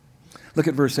 Look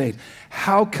at verse 8.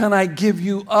 How can I give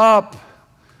you up?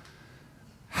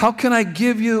 How can I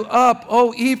give you up,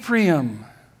 O Ephraim?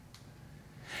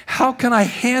 How can I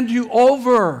hand you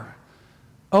over,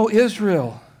 O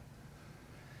Israel?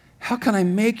 How can I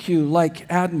make you like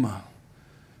Admah?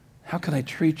 How can I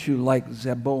treat you like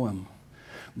Zeboim?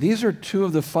 These are two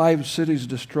of the 5 cities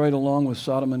destroyed along with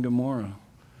Sodom and Gomorrah.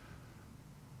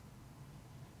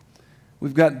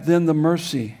 We've got then the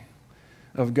mercy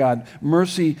of God.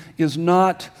 Mercy is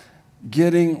not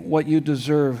getting what you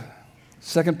deserve.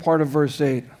 Second part of verse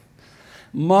 8.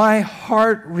 My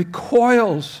heart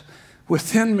recoils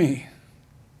within me.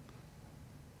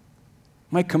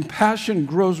 My compassion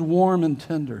grows warm and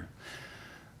tender.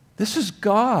 This is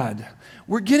God.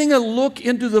 We're getting a look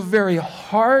into the very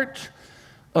heart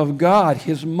of God,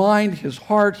 His mind, His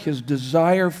heart, His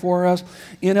desire for us.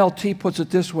 NLT puts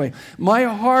it this way: my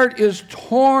heart is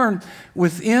torn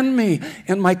within me,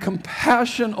 and my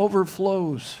compassion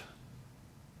overflows.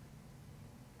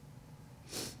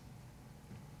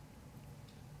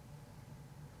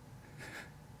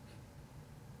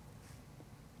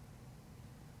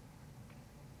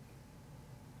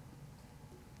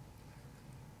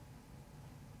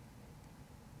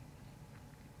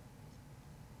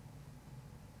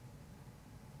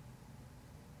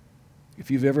 If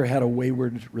you've ever had a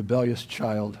wayward, rebellious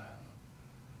child,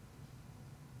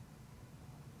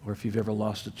 or if you've ever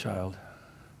lost a child,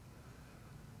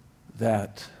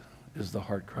 that is the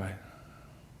heart cry.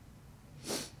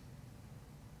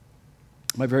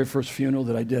 My very first funeral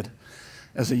that I did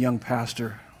as a young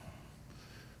pastor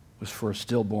was for a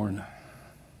stillborn.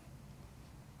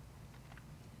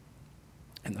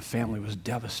 And the family was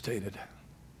devastated.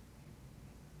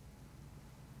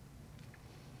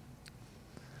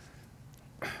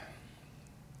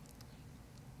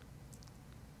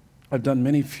 I've done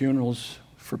many funerals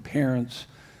for parents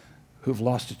who've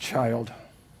lost a child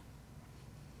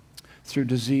through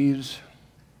disease,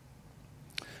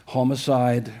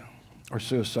 homicide, or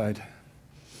suicide.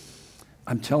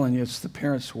 I'm telling you, it's the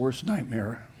parent's worst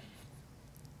nightmare.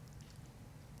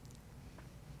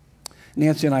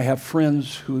 Nancy and I have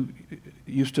friends who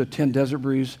used to attend Desert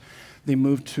Breeze. They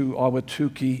moved to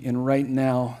Ahwatukee, and right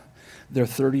now, their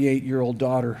 38-year-old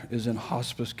daughter is in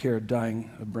hospice care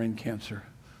dying of brain cancer.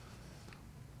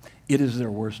 It is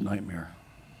their worst nightmare.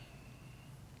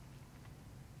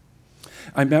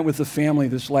 I met with a family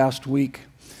this last week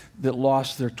that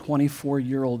lost their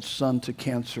 24-year-old son to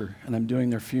cancer, and I'm doing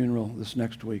their funeral this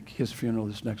next week, his funeral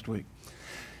this next week.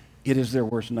 It is their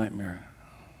worst nightmare.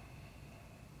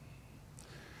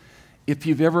 If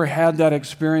you've ever had that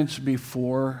experience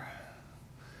before,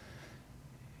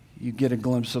 you get a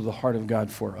glimpse of the heart of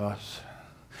God for us.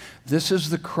 This is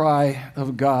the cry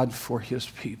of God for His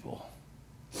people.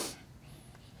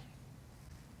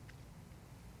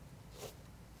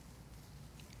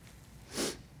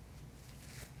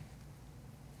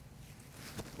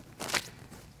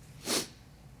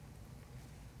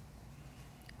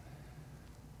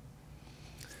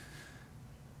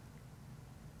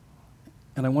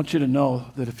 And I want you to know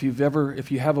that if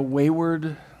you have a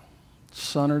wayward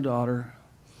son or daughter,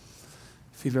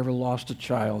 if you've ever lost a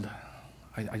child,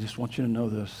 I just want you to know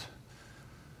this,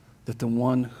 that the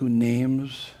one who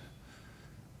names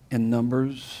and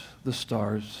numbers the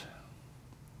stars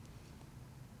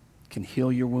can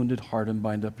heal your wounded heart and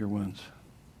bind up your wounds.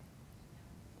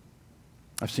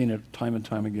 I've seen it time and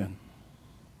time again.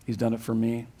 He's done it for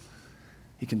me.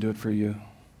 He can do it for you.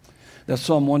 That's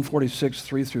Psalm 146,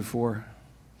 3 through 4.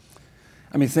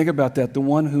 I mean, think about that. The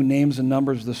one who names and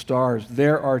numbers the stars.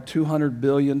 There are 200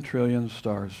 billion trillion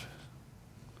stars.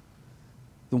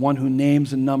 The one who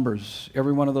names and numbers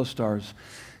every one of those stars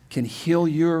can heal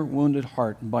your wounded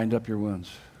heart and bind up your wounds.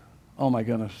 Oh my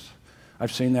goodness.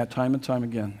 I've seen that time and time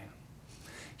again.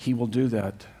 He will do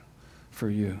that for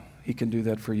you. He can do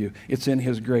that for you. It's in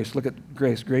His grace. Look at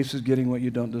grace. Grace is getting what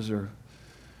you don't deserve.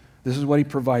 This is what He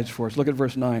provides for us. Look at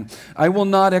verse 9. I will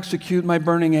not execute my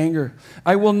burning anger.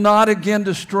 I will not again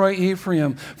destroy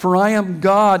Ephraim, for I am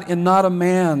God and not a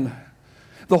man.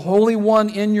 the Holy One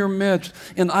in your midst,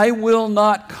 and I will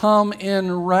not come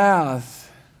in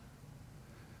wrath.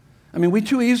 I mean, we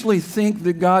too easily think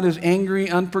that God is angry,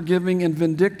 unforgiving, and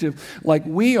vindictive like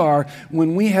we are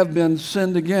when we have been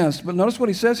sinned against. But notice what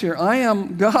he says here. I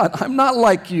am God. I'm not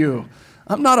like you.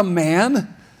 I'm not a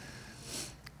man.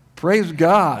 Praise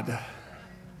God.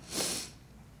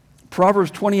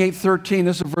 Proverbs 28:13,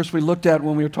 this is a verse we looked at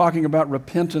when we were talking about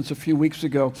repentance a few weeks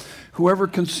ago. Whoever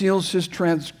conceals his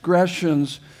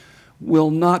transgressions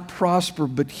will not prosper,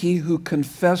 but he who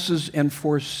confesses and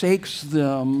forsakes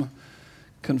them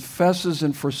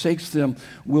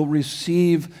will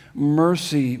receive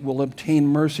mercy, will obtain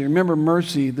mercy. Remember,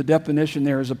 mercy, the definition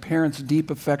there is a parent's deep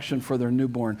affection for their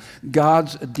newborn.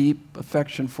 God's deep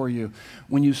affection for you.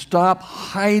 When you stop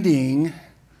hiding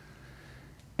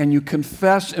and you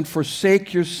confess and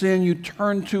forsake your sin, you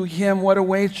turn to Him, what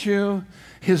awaits you?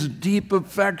 His deep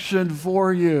affection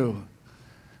for you.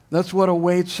 That's what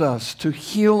awaits us, to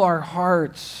heal our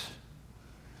hearts.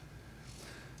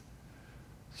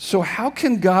 So how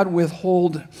can God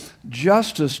withhold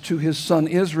justice to His son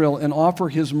Israel and offer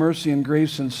His mercy and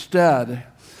grace instead?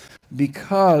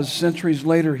 Because centuries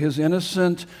later, His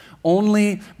innocent,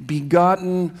 only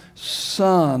begotten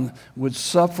Son would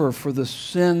suffer for the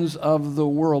sins of the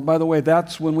world. By the way,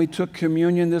 that's when we took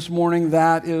communion this morning.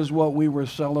 That is what we were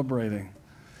celebrating.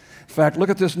 In fact,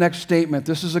 look at this next statement.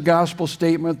 This is a gospel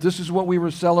statement. This is what we were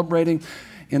celebrating,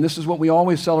 and this is what we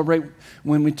always celebrate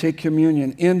when we take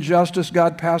communion. In justice,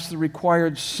 God passed the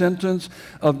required sentence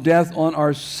of death on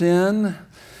our sin.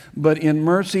 But in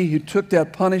mercy, He took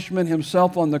that punishment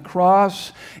Himself on the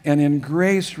cross, and in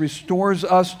grace restores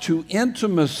us to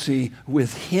intimacy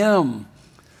with Him.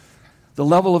 The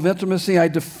level of intimacy, I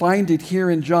defined it here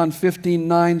in John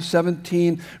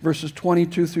 15:9-17, verses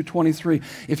 22 through 23.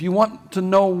 If you want to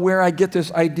know where I get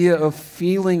this idea of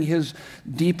feeling His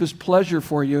deepest pleasure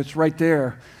for you, it's right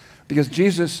there. Because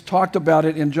Jesus talked about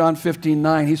it in John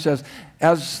 15:9. He says,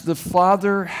 as the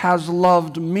Father has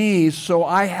loved me, so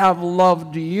I have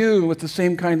loved you with the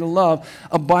same kind of love.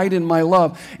 Abide in my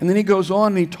love. And then He goes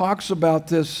on and He talks about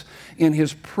this in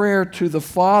His prayer to the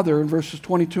Father in verses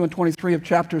 22 and 23 of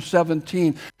chapter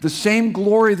 17. The same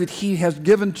glory that He has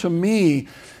given to me,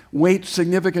 weight,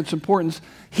 significance, importance,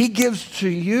 He gives to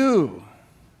you.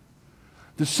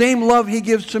 The same love He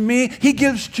gives to me, He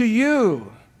gives to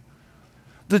you.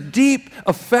 The deep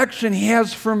affection He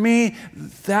has for me,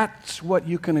 that's what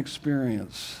you can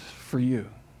experience for you.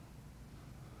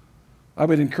 I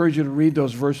would encourage you to read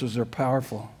those verses. They're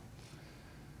powerful.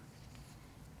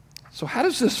 So how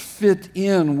does this fit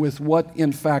in with what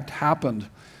in fact happened?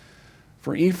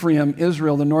 For Ephraim,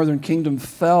 Israel, the northern kingdom,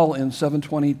 fell in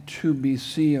 722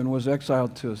 BC and was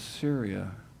exiled to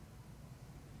Assyria.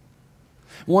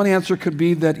 One answer could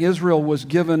be that Israel was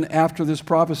given after this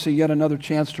prophecy yet another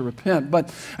chance to repent.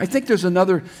 But I think there's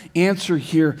another answer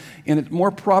here, and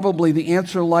more probably the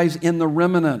answer lies in the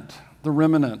remnant. The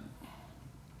remnant.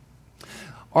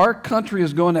 Our country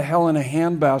is going to hell in a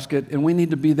handbasket, and we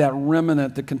need to be that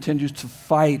remnant that continues to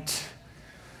fight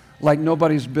like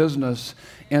nobody's business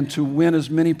and to win as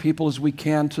many people as we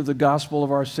can to the gospel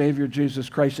of our Savior Jesus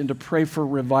Christ and to pray for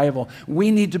revival. We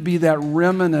need to be that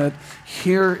remnant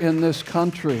here in this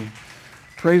country.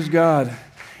 Praise God.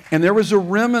 And there was a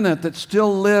remnant that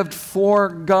still lived for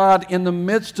God in the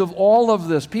midst of all of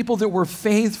this. People that were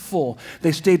faithful.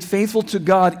 They stayed faithful to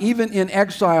God even in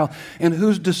exile, and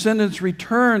whose descendants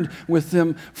returned with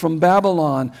them from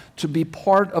Babylon to be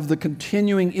part of the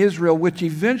continuing Israel, which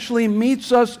eventually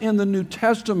meets us in the New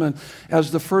Testament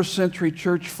as the first century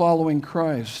church following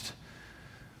Christ.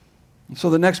 And so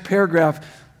the next paragraph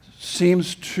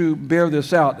seems to bear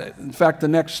this out. In fact, the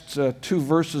next two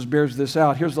verses bears this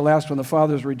out. Here's the last one, the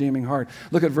Father's redeeming heart.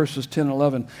 Look at verses 10 and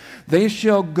 11. They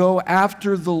shall go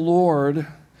after the Lord.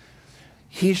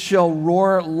 He shall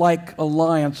roar like a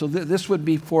lion. So this would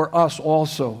be for us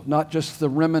also, not just the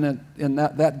remnant in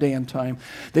that day and time.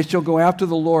 They shall go after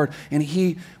the Lord, and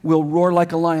He will roar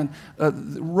like a lion.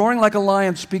 Roaring like a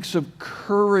lion speaks of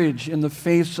courage in the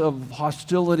face of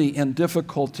hostility and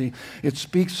difficulty. It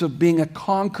speaks of being a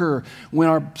conqueror when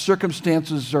our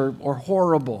circumstances are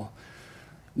horrible.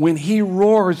 When He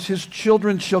roars, His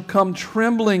children shall come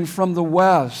trembling from the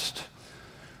west.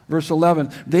 Verse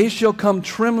 11, they shall come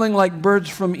trembling like birds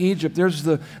from Egypt. There's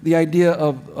the idea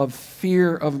of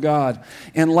fear of God.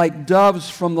 And like doves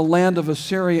from the land of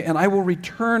Assyria, and I will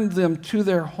return them to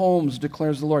their homes,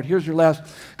 declares the Lord. Here's your last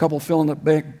couple fill in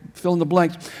the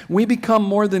blanks. We become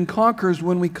more than conquerors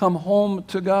when we come home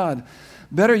to God.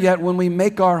 Better yet, when we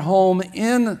make our home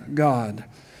in God,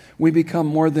 we become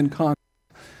more than conquerors.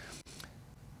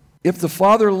 If the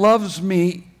Father loves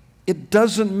me, it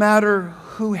doesn't matter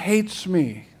who hates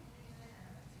me.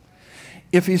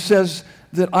 If he says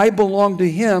that I belong to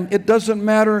him, it doesn't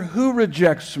matter who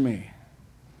rejects me.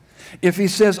 If he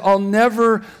says, I'll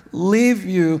never leave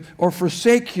you or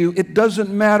forsake you, it doesn't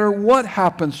matter what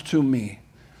happens to me.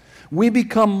 We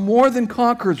become more than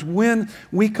conquerors when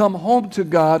we come home to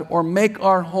God or make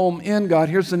our home in God.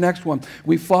 Here's the next one.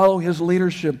 We follow his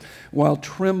leadership while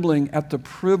trembling at the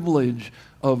privilege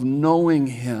of knowing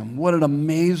him. What an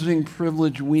amazing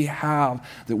privilege we have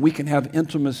that we can have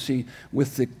intimacy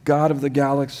with the God of the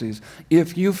galaxies.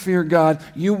 If you fear God,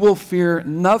 you will fear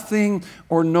nothing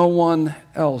or no one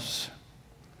else.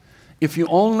 If you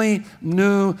only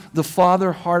knew the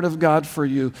Father heart of God for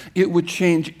you, it would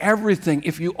change everything.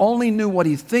 If you only knew what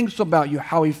he thinks about you,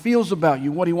 how he feels about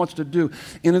you, what he wants to do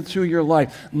in and through your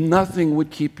life, nothing would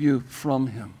keep you from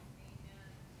him.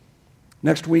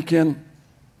 Next weekend,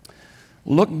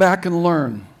 look back and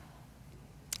learn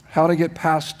how to get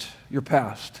past your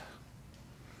past.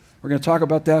 We're going to talk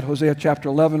about that, Hosea chapter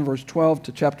 11, verse 12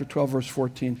 to chapter 12, verse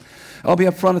 14. I'll be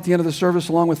up front at the end of the service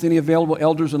along with any available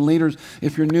elders and leaders.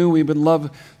 If you're new, we would love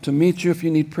to meet you. If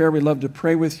you need prayer, we'd love to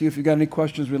pray with you. If you've got any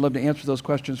questions, we'd love to answer those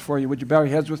questions for you. Would you bow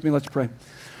your heads with me? Let's pray.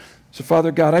 So,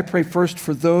 Father God, I pray first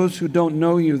for those who don't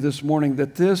know you this morning,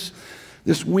 that this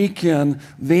weekend,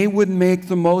 they would make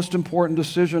the most important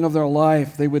decision of their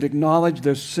life. They would acknowledge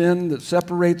their sin that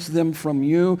separates them from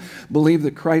you, believe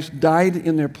that Christ died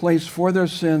in their place for their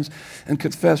sins, and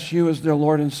confess you as their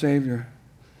Lord and Savior.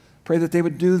 Pray that they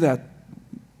would do that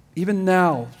even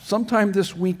now, sometime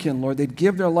this weekend, Lord. They'd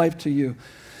give their life to you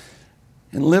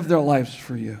and live their lives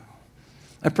for you.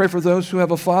 I pray for those who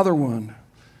have a father wound,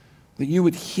 that you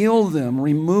would heal them,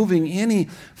 removing any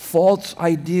false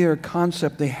idea or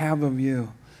concept they have of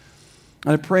you.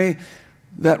 I pray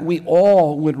that we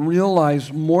all would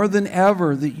realize more than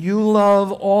ever that you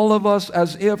love all of us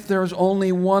as if there's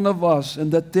only one of us,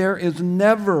 and that there is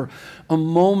never a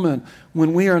moment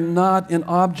when we are not an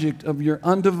object of your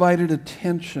undivided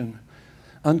attention,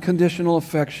 unconditional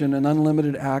affection, and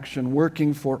unlimited action,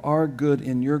 working for our good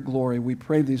in your glory. We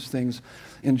pray these things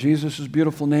in Jesus'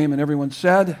 beautiful name. And everyone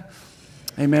said,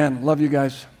 amen. Love you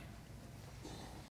guys.